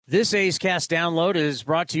This A's Cast download is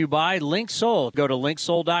brought to you by LinkSoul. Go to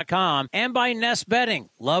linksoul.com and by Nest Bedding.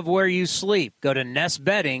 Love where you sleep. Go to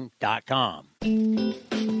nestbedding.com.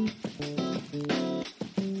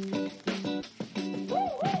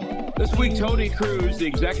 This week, Tony Cruz, the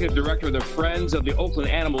executive director of the Friends of the Oakland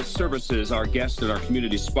Animal Services, our guest in our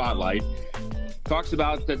community spotlight, talks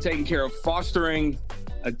about taking care of fostering,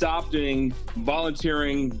 adopting,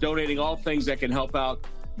 volunteering, donating, all things that can help out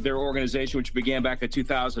their organization, which began back in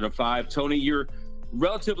 2005. Tony, you're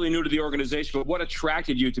relatively new to the organization, but what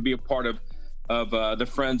attracted you to be a part of the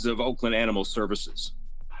Friends of Oakland Animal Services?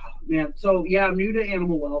 Man, so yeah, I'm new to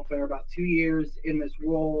animal welfare, about 2 years in this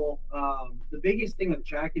role. The biggest thing that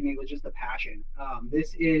attracted me was just the passion.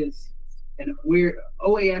 OAS is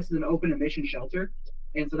an open admission shelter.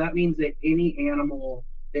 And so that means that any animal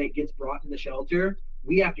that gets brought to the shelter,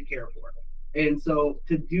 we have to care for it. And so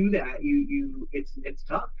to do that, it's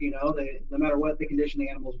tough, no matter what the condition the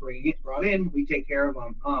animal's brought in, we take care of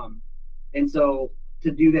them. And so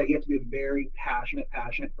to do that, you have to be a very passionate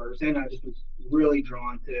person. I just was really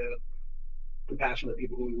drawn to the passionate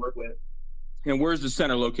people who we work with. And where's the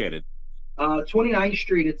center located? 29th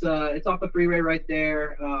Street. It's off the freeway right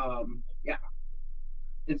there. Yeah.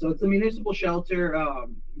 And so it's a municipal shelter.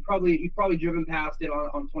 You've probably driven past it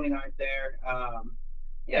on 29th there.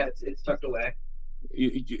 Yeah, it's tucked away.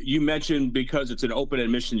 You mentioned because it's an open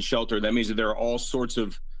admission shelter, that means that there are all sorts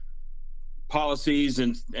of policies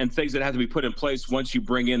and things that have to be put in place once you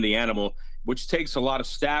bring in the animal, which takes a lot of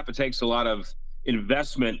staff. It takes a lot of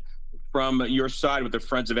investment from your side with the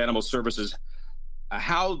Friends of Animal Services.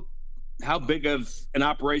 How big of an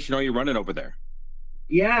operation are you running over there?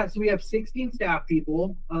 Yeah, so we have 16 staff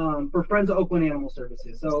people for Friends of Oakland Animal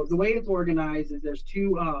Services. So the way it's organized is there's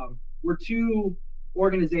we're two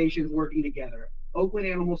organizations working together. Oakland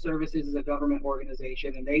Animal Services is a government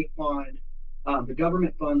organization, and they fund the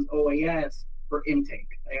government funds OAS for intake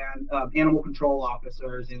and animal control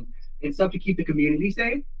officers and stuff to keep the community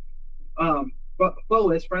safe. But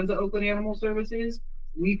FOAS, Friends of Oakland Animal Services,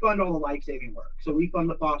 we fund all the life-saving work. So we fund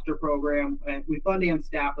the foster program, and we fund and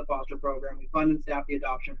staff the foster program. We fund and staff the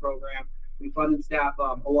adoption program. We fund and staff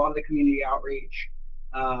a lot of the community outreach.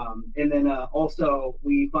 And then also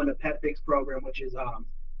we fund a pet fix program, which is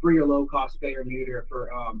free or low-cost spay or neuter for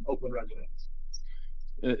Oakland residents.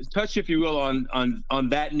 Touch, if you will, on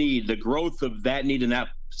that need, the growth of that need in that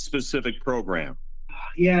specific program.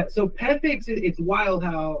 Yeah, so pet fix, it's wild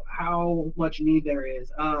how much need there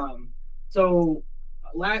is. So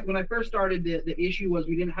when I first started, the issue was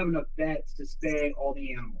we didn't have enough vets to spay all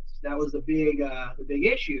the animals. That was the big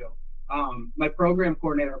issue. My program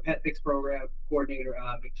coordinator, our pet fix program coordinator,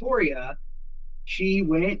 Victoria, she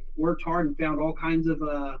worked hard and found all kinds of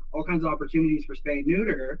opportunities for spay and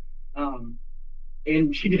neuter.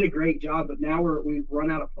 And she did a great job, but now we've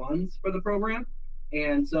run out of funds for the program.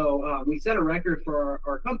 And so we set a record for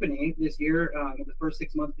our company this year. In the first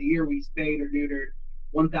 6 months of the year, we spayed or neutered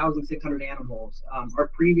 1,600 animals. Our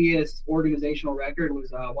previous organizational record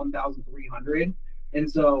was 1,300.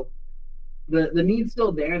 And so the need's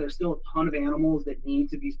still there. There's still a ton of animals that need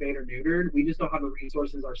to be spayed or neutered. We just don't have the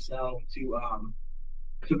resources ourselves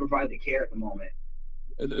to provide the care at the moment.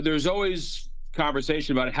 There's always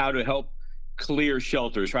conversation about how to help clear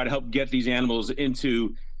shelters, try to help get these animals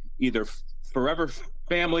into either forever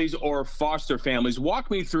families or foster families.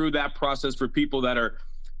 Walk me through that process for people that are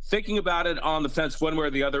thinking about it on the fence one way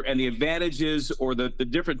or the other, and the advantages or the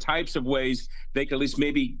different types of ways they can at least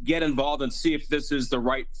maybe get involved and see if this is the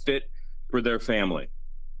right fit for their family.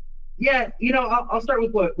 Yeah, I'll start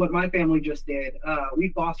with what my family just did. We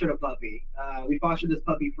fostered a puppy. We fostered this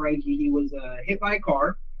puppy, Frankie. He was hit by a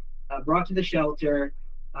car, brought to the shelter.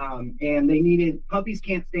 And puppies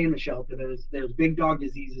can't stay in the shelter. There's big dog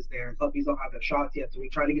diseases there, and puppies don't have their shots yet. So we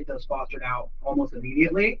try to get those fostered out almost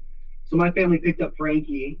immediately. So my family picked up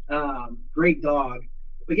Frankie, great dog.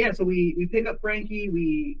 But yeah, so we pick up Frankie.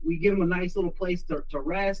 We give him a nice little place to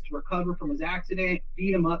rest, recover from his accident,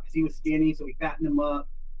 feed him up because he was skinny. So we fattened him up.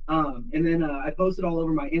 And then I posted all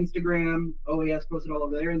over my Instagram. OAS posted all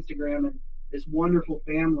over their Instagram, and this wonderful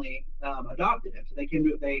family adopted him. So they came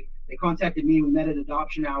to it. They contacted me. We met at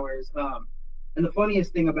adoption hours. And the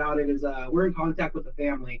funniest thing about it is we're in contact with the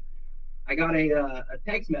family. I got a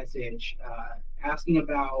text message asking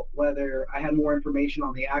about whether I had more information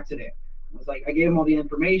on the accident. I was like, I gave them all the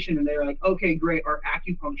information, and they're like, okay, great. Our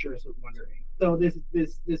acupuncturist was wondering. So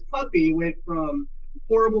this puppy went from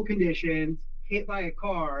horrible conditions, hit by a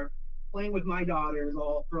car, playing with my daughters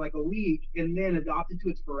all for like a week, and then adopted to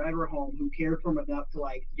its forever home, who cared for him enough to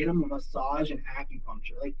like get him a massage and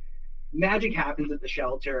acupuncture. Like magic happens at the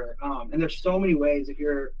shelter. And there's so many ways. If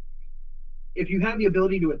you're if you have the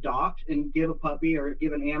ability to adopt and give a puppy or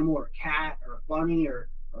give an animal or a cat or a bunny or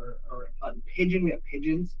a pigeon, we have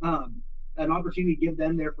pigeons, an opportunity to give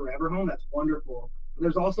them their forever home, that's wonderful. But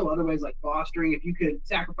there's also other ways like fostering. If you could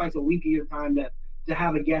sacrifice a week of your time to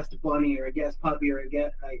have a guest bunny or a guest puppy or a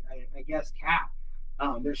guest cat,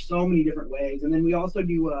 there's so many different ways. And then we also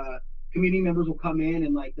do community members will come in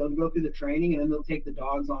and like they'll go through the training and then they'll take the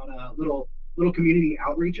dogs on a little community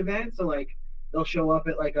outreach event. So like they'll show up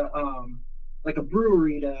at like a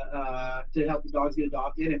brewery to help the dogs get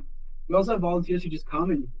adopted. And we also have volunteers who just come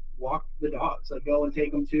and walk the dogs, like go and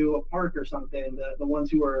take them to a park or something. The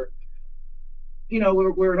ones who are,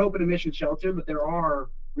 we're an open admission shelter, but there are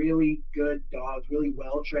really good dogs, really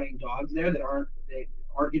well-trained dogs there that aren't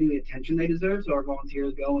getting the attention they deserve. So our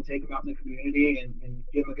volunteers go and take them out in the community and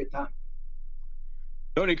give them a good time.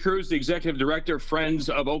 Tony Cruz, the Executive Director, Friends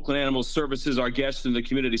of Oakland Animal Services, our guest in the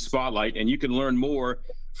Community Spotlight. And you can learn more.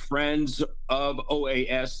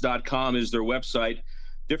 friendsofoas.com is their website.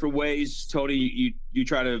 Different ways, Tony, you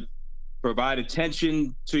try to provide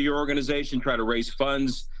attention to your organization, try to raise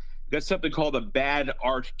funds. You got something called the Bad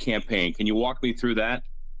Art Campaign. Can you walk me through that?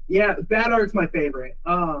 Yeah, Bad Art's my favorite.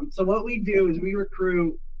 So what we do is we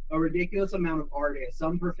recruit a ridiculous amount of artists,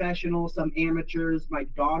 some professional, some amateurs. My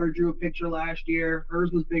daughter drew a picture last year.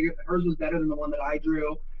 Hers was better than the one that I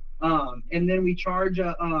drew. And then we charge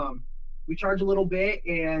a little bit,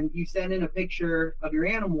 and you send in a picture of your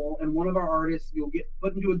animal, and one of our artists, you'll get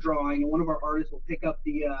put into a drawing, and one of our artists will pick up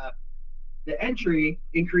the entry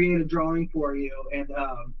and create a drawing for you, and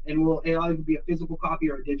it'll either be a physical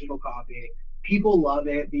copy or a digital copy. People love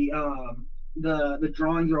it. The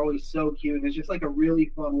drawings are always so cute, and it's just like a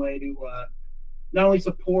really fun way to not only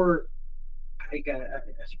support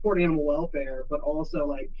animal welfare, but also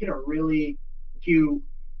like get a really cute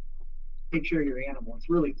picture of your animal. It's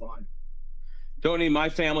really fun. Tony, my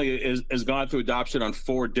family has gone through adoption on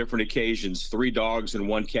 4 different occasions, 3 dogs and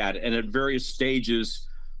 1 cat, and at various stages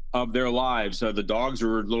of their lives. The dogs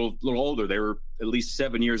were a little older. They were at least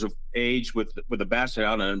 7 years of age with a basset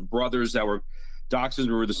hound, and brothers that were dachshunds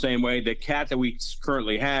were the same way. The cat that we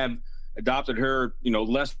currently have adopted her,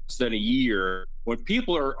 less than a year. When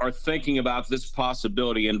people are thinking about this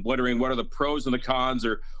possibility and wondering what are the pros and the cons,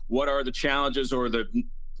 or what are the challenges or the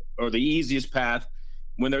easiest path,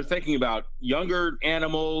 when they're thinking about younger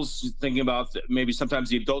animals, thinking about maybe sometimes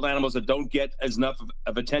the adult animals that don't get as enough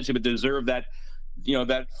of attention but deserve that,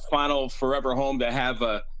 that final forever home to have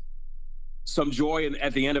some joy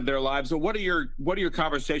at the end of their lives. So what are your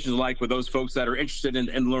conversations like with those folks that are interested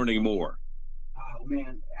in learning more? Oh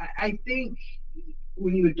man, I think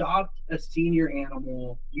when you adopt a senior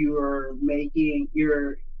animal, you're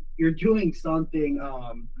doing something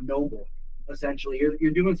noble. Essentially,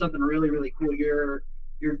 you're doing something really, really cool. You're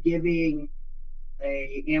giving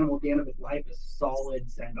a animal at the end of its life a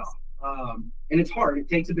solid send-off. And it's hard. It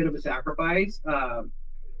takes a bit of a sacrifice.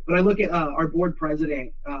 But I look at our board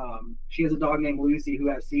president. She has a dog named Lucy who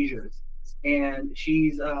has seizures, and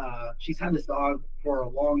she's had this dog for a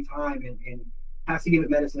long time and has to give it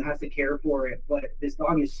medicine, has to care for it. But this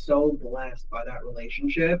dog is so blessed by that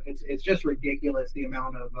relationship. It's just ridiculous the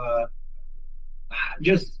amount of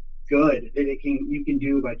just good that you can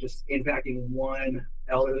do by just impacting one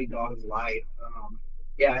elderly dog's life.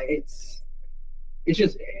 It's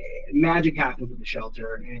just magic happens at the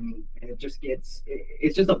shelter, and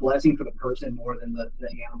it's just a blessing for the person more than the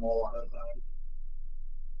animal.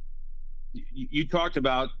 You talked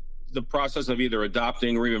about the process of either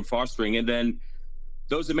adopting or even fostering, and then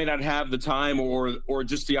those that may not have the time or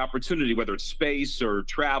just the opportunity, whether it's space or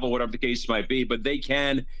travel, whatever the case might be, but they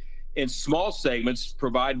can, in small segments,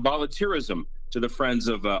 provide volunteerism to the Friends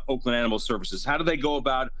of Oakland Animal Services. How do they go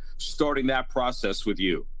about starting that process with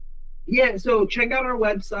you? Yeah, so check out our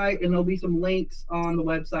website, and there'll be some links on the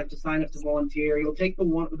website to sign up to volunteer. You'll take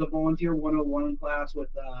the Volunteer 101 class with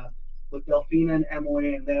Delphina and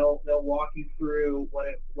Emily, and they'll walk you through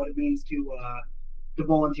what it means to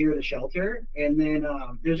volunteer at a shelter. And then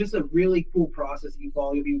there's just a really cool process that you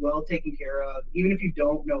follow. You'll be well taken care of, even if you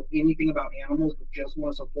don't know anything about animals but just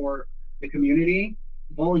want to support the community.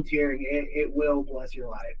 Volunteering, it will bless your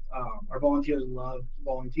life. Our volunteers love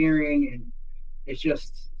volunteering, and it's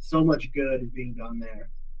just so much good is being done there.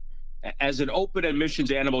 As an open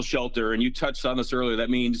admissions animal shelter, and you touched on this earlier, that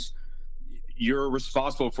means you're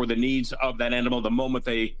responsible for the needs of that animal the moment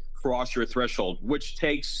they cross your threshold, which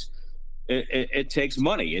takes it takes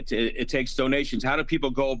money. It takes donations. How do people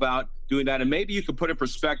go about doing that? And maybe you could put in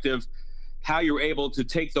perspective how you're able to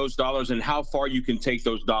take those dollars and how far you can take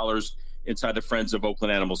those dollars inside the Friends of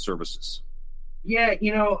Oakland Animal Services. Yeah,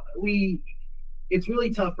 it's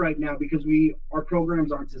really tough right now because our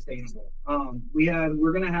programs aren't sustainable.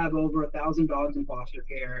 We're going to have over 1,000 dogs in foster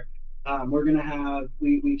care. We're going to have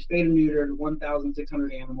we've spayed and neutered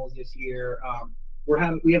 1,600 animals this year. We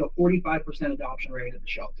have a 45% adoption rate at the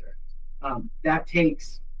shelter. That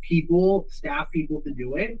takes staff people to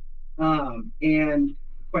do it, and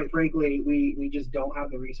quite frankly, we just don't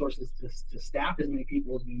have the resources to staff as many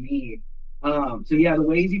people as we need. So yeah, the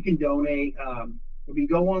ways you can donate. If you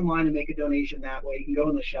go online and make a donation that way, you can go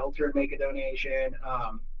in the shelter and make a donation.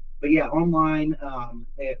 But yeah, online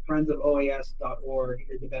at friendsofoas.org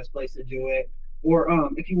is the best place to do it. Or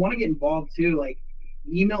if you want to get involved too, like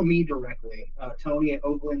email me directly,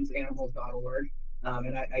 Tony@oaklandsanimals.org,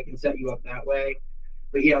 and I can set you up that way.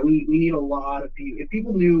 But yeah, we need a lot of people. If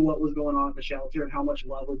people knew what was going on at the shelter and how much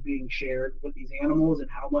love was being shared with these animals and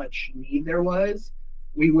how much need there was,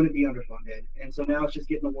 we wouldn't be underfunded. And so now it's just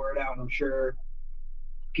getting the word out, and I'm sure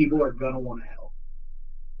people are gonna want to help.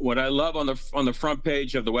 What I love on the front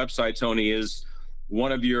page of the website, Tony, is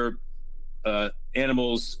one of your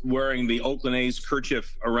animals wearing the Oakland A's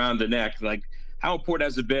kerchief around the neck. Like, how important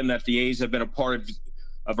has it been that the A's have been a part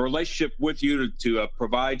of a relationship with you to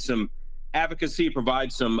provide some advocacy,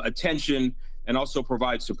 provide some attention, and also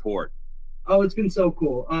provide support? Oh, it's been so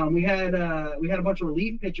cool. We had a bunch of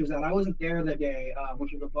relief pitchers out. I wasn't there that day,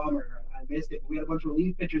 which was a bummer. I missed it. We had a bunch of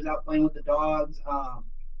relief pitchers out playing with the dogs.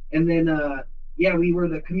 And then, we were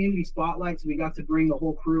the community spotlight, so we got to bring the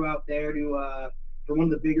whole crew out there for one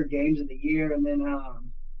of the bigger games of the year. And then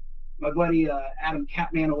my buddy Adam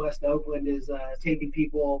Catman of West Oakland is taking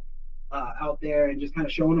people out there and just kind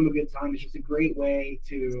of showing them a good time. It's just a great way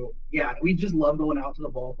to, we just love going out to the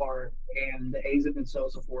ballpark, and the A's have been so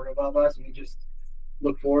supportive of us, and we just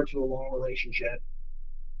look forward to a long relationship.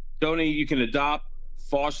 Tony, you can adopt,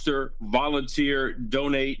 foster, volunteer,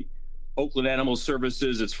 donate. Oakland Animal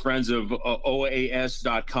Services, it's friends of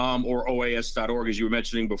OAS.com or OAS.org, as you were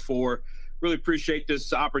mentioning before. Really appreciate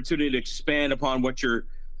this opportunity to expand upon what your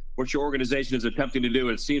organization is attempting to do.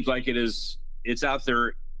 It seems like it's out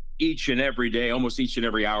there each and every day, almost each and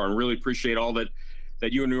every hour, and really appreciate all that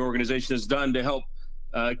you and your organization has done to help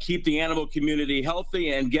keep the animal community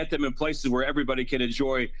healthy and get them in places where everybody can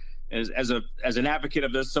enjoy. As an advocate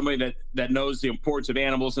of this, somebody that knows the importance of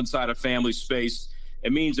animals inside a family space,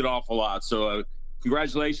 it means an awful lot. So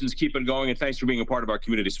congratulations, keep it going, and thanks for being a part of our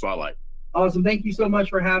community spotlight. Awesome. Thank you so much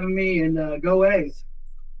for having me, and go A's.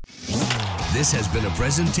 This has been a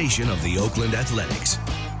presentation of the Oakland Athletics.